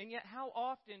 And yet, how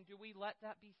often do we let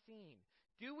that be seen?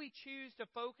 Do we choose to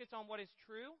focus on what is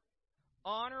true,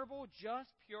 honorable,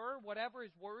 just, pure, whatever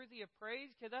is worthy of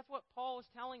praise? Because that's what Paul is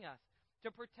telling us.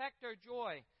 To protect our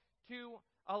joy, to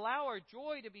allow our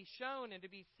joy to be shown and to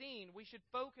be seen, we should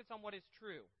focus on what is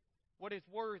true, what is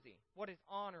worthy, what is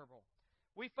honorable.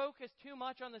 We focus too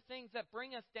much on the things that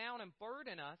bring us down and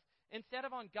burden us instead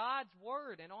of on God's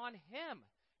word and on him.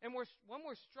 And when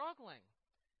we're struggling,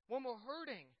 when we're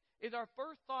hurting, is our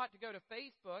first thought to go to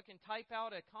Facebook and type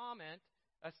out a comment,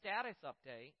 a status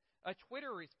update, a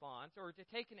Twitter response, or to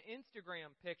take an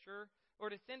Instagram picture, or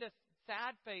to send a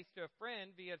sad face to a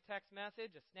friend via text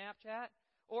message, a Snapchat?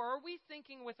 Or are we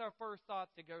thinking with our first thoughts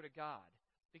to go to God?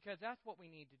 Because that's what we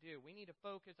need to do. We need to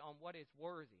focus on what is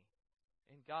worthy.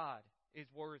 And God is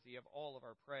worthy of all of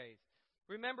our praise.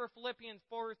 Remember Philippians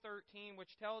 4:13,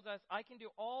 which tells us, I can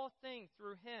do all things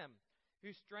through him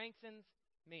who strengthens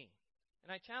me.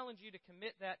 And I challenge you to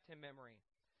commit that to memory.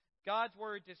 God's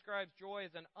word describes joy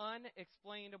as an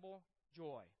unexplainable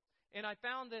joy. And I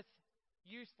found this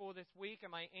useful this week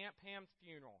at my Aunt Pam's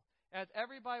funeral, as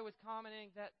everybody was commenting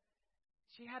that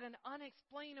she had an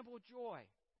unexplainable joy,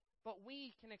 but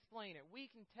we can explain it. We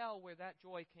can tell where that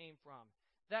joy came from.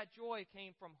 That joy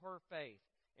came from her faith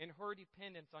and her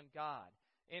dependence on God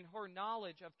and her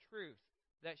knowledge of truth,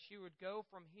 that she would go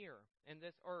from here in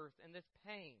this earth and this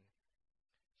pain.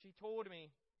 She told my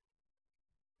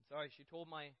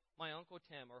Uncle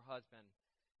Tim, her husband,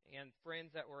 and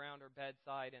friends that were around her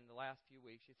bedside in the last few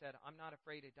weeks, she said, I'm not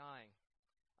afraid of dying.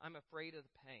 I'm afraid of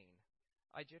the pain.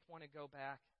 I just want to go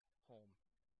back home.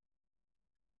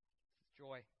 This is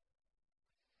joy.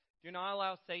 Do not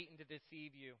allow Satan to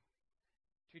deceive you,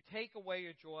 to take away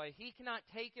your joy. He cannot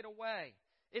take it away.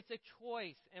 It's a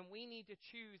choice, and we need to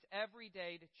choose every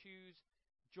day to choose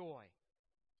joy.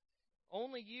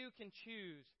 Only you can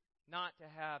choose not to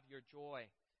have your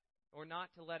joy or not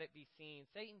to let it be seen.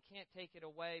 Satan can't take it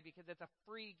away because it's a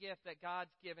free gift that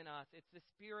God's given us. It's the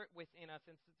Spirit within us.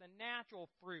 It's the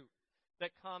natural fruit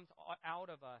that comes out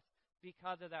of us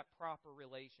because of that proper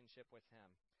relationship with Him.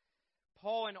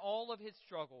 Paul, in all of his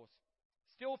struggles,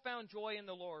 still found joy in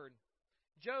the Lord.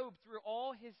 Job, through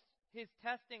all his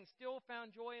testing, still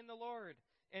found joy in the Lord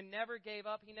and never gave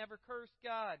up. He never cursed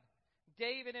God.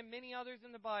 David and many others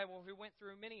in the Bible who went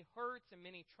through many hurts and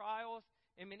many trials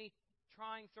and many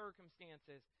trying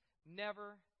circumstances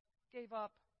never gave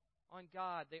up on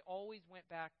God. They always went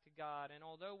back to God. And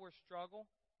although we're struggle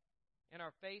and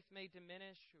our faith may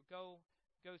diminish or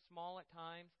go small at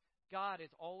times, God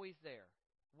is always there,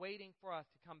 waiting for us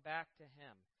to come back to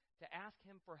Him, to ask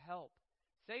Him for help.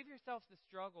 Save yourself the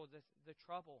struggle, the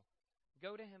trouble.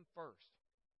 Go to Him first.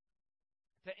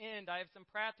 To end, I have some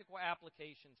practical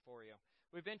applications for you.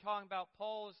 We've been talking about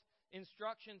Paul's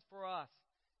instructions for us.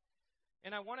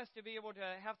 And I want us to be able to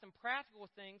have some practical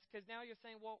things, because now you're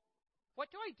saying, well, what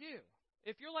do I do?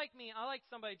 If you're like me, I like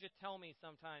somebody to just tell me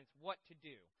sometimes what to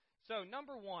do. So,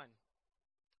 number one,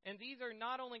 and these are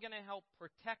not only going to help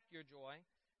protect your joy,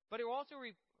 but it will also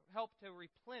help to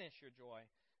replenish your joy.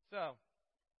 So,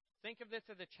 think of this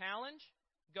as a challenge.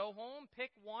 Go home, pick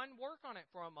one, work on it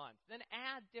for a month, then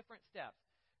add different steps.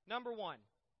 Number one,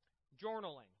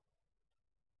 journaling.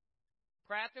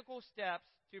 Practical steps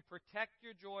to protect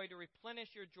your joy, to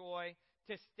replenish your joy,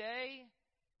 to stay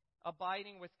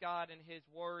abiding with God and His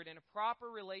Word in a proper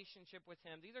relationship with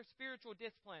Him. These are spiritual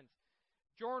disciplines.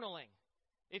 Journaling.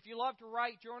 If you love to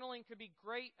write, journaling could be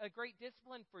a great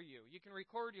discipline for you. You can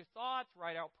record your thoughts,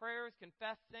 write out prayers,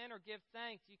 confess sin, or give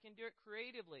thanks. You can do it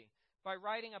creatively by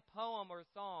writing a poem or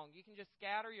a song. You can just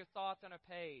scatter your thoughts on a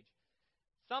page.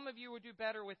 Some of you would do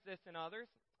better with this than others.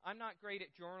 I'm not great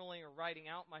at journaling or writing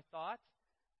out my thoughts,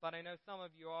 but I know some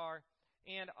of you are.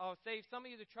 And I'll save some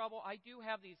of you the trouble. I do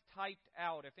have these typed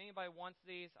out. If anybody wants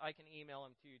these, I can email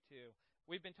them to you too.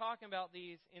 We've been talking about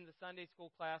these in the Sunday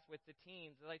school class with the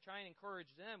teens as I try and encourage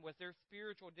them with their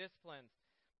spiritual disciplines.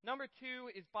 Number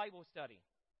two is Bible study.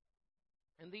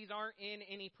 And these aren't in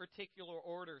any particular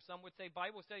order. Some would say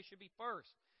Bible study should be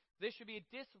first. This should be a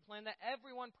discipline that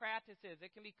everyone practices.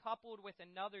 It can be coupled with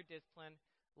another discipline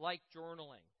like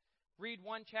journaling. Read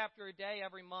one chapter a day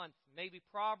every month. Maybe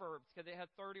Proverbs, because it has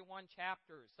 31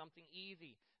 chapters, something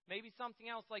easy. Maybe something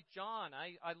else like John.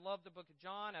 I love the book of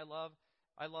John. I love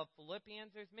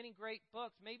Philippians. There's many great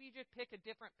books. Maybe you just pick a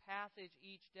different passage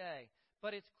each day.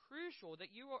 But it's crucial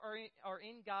that you are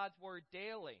in God's Word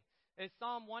daily. As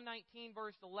Psalm 119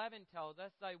 verse 11 tells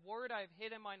us, Thy word I have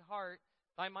hid in mine heart,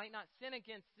 that I might not sin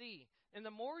against Thee. And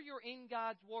the more you're in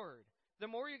God's Word, the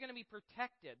more you're going to be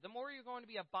protected, the more you're going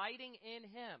to be abiding in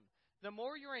Him. The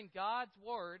more you're in God's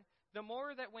Word, the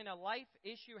more that when a life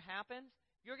issue happens,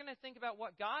 you're going to think about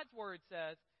what God's Word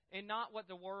says and not what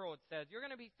the world says. You're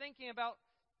going to be thinking about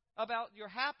your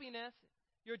happiness.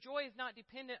 Your joy is not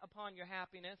dependent upon your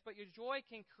happiness, but your joy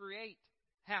can create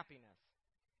happiness.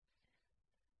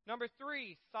 Number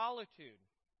three, solitude.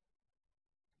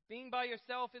 Being by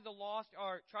yourself is a lost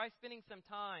art. Try spending some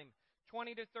time,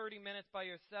 20 to 30 minutes by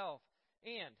yourself.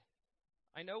 And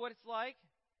I know what it's like.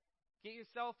 Get your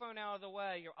cell phone out of the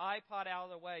way, your iPod out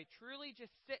of the way. Truly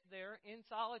just sit there in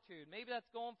solitude. Maybe that's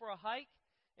going for a hike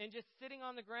and just sitting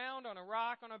on the ground, on a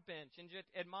rock, on a bench, and just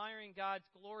admiring God's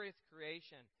glorious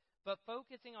creation. But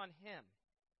focusing on Him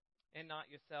and not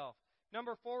yourself.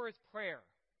 Number four is prayer.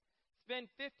 Spend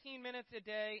 15 minutes a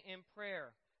day in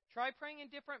prayer. Try praying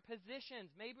in different positions.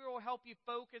 Maybe it will help you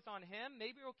focus on Him.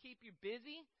 Maybe it will keep you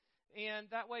busy, and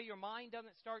that way your mind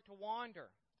doesn't start to wander.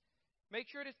 Make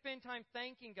sure to spend time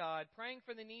thanking God, praying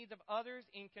for the needs of others,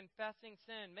 and confessing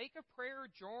sin. Make a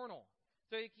prayer journal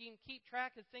so you can keep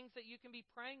track of things that you can be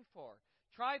praying for.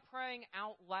 Try praying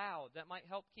out loud. That might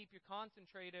help keep you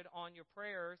concentrated on your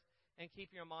prayers and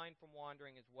keep your mind from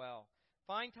wandering as well.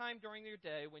 Find time during your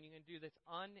day when you can do this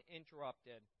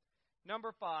uninterrupted.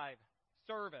 Number five,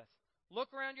 service.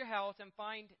 Look around your house and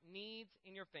find needs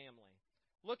in your family.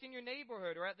 Look in your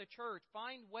neighborhood or at the church.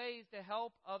 Find ways to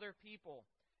help other people.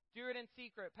 Do it in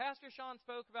secret. Pastor Sean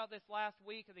spoke about this last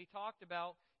week as he talked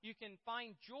about you can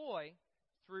find joy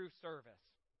through service.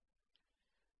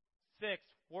 6,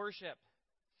 worship.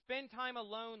 Spend time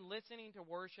alone listening to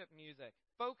worship music.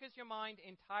 Focus your mind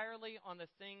entirely on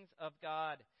the things of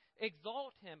God.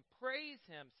 Exalt Him, praise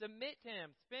Him, submit to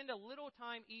Him. Spend a little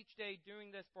time each day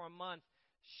doing this for a month.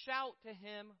 Shout to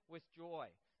Him with joy.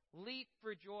 Leap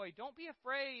for joy. Don't be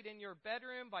afraid in your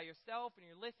bedroom by yourself and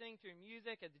you're listening to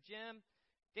music at the gym.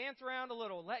 Dance around a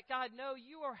little. Let God know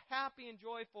you are happy and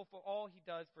joyful for all He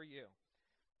does for you.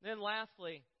 Then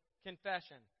lastly,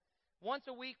 confession. Once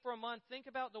a week for a month, think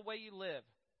about the way you live.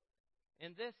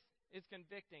 And this is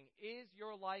convicting. Is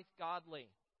your life godly?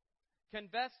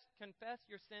 Confess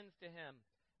your sins to Him.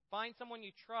 Find someone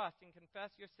you trust and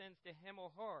confess your sins to him or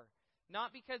her.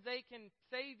 Not because they can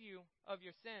save you of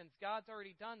your sins. God's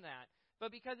already done that.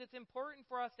 But because it's important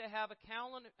for us to have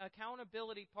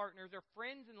accountability partners or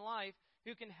friends in life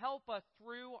who can help us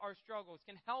through our struggles,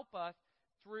 can help us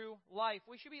through life.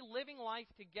 We should be living life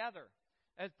together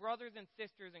as brothers and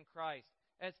sisters in Christ,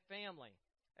 as family,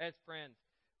 as friends.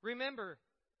 Remember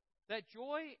that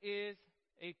joy is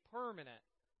a permanent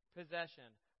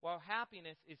possession, while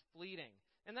happiness is fleeting.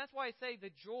 And that's why I say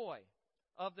the joy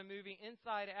of the movie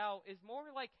Inside Out is more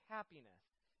like happiness.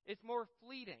 It's more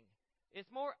fleeting. It's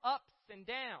more ups and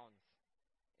downs.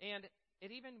 And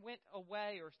it even went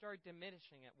away or started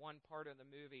diminishing at one part of the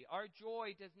movie. Our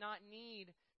joy does not need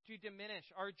to diminish.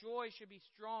 Our joy should be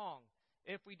strong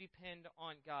if we depend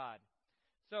on God.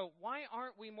 So why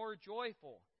aren't we more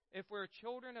joyful if we're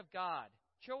children of God,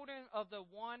 children of the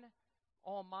one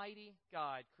Almighty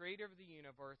God, creator of the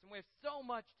universe, and we have so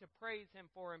much to praise him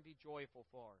for and be joyful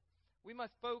for? We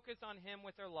must focus on him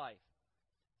with our life.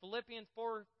 Philippians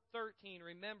 4:13,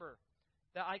 remember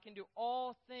that I can do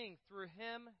all things through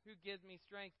him who gives me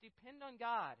strength. Depend on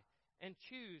God and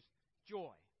choose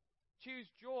joy. Choose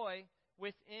joy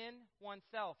within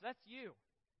oneself. That's you.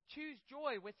 Choose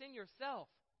joy within yourself.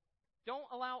 Don't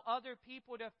allow other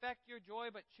people to affect your joy,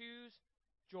 but choose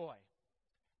joy.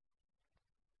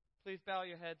 Please bow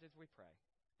your heads as we pray.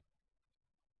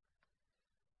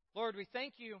 Lord, we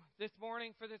thank you this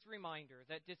morning for this reminder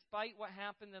that despite what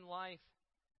happened in life,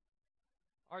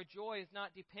 our joy is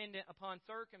not dependent upon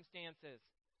circumstances,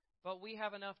 but we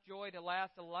have enough joy to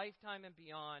last a lifetime and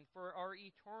beyond for our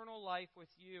eternal life with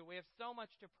you. We have so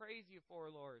much to praise you for,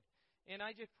 Lord. And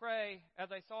I just pray,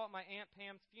 as I saw at my Aunt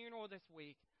Pam's funeral this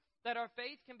week, that our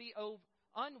faith can be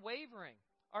unwavering.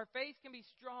 Our faith can be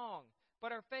strong,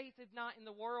 but our faith is not in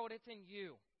the world, it's in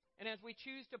you. And as we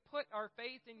choose to put our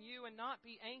faith in you and not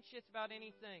be anxious about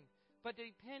anything, but to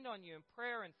depend on you in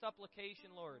prayer and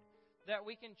supplication, Lord, that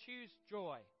we can choose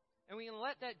joy. And we can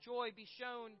let that joy be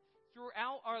shown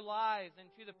throughout our lives and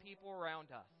to the people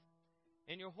around us.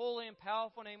 In your holy and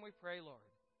powerful name we pray, Lord.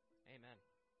 Amen.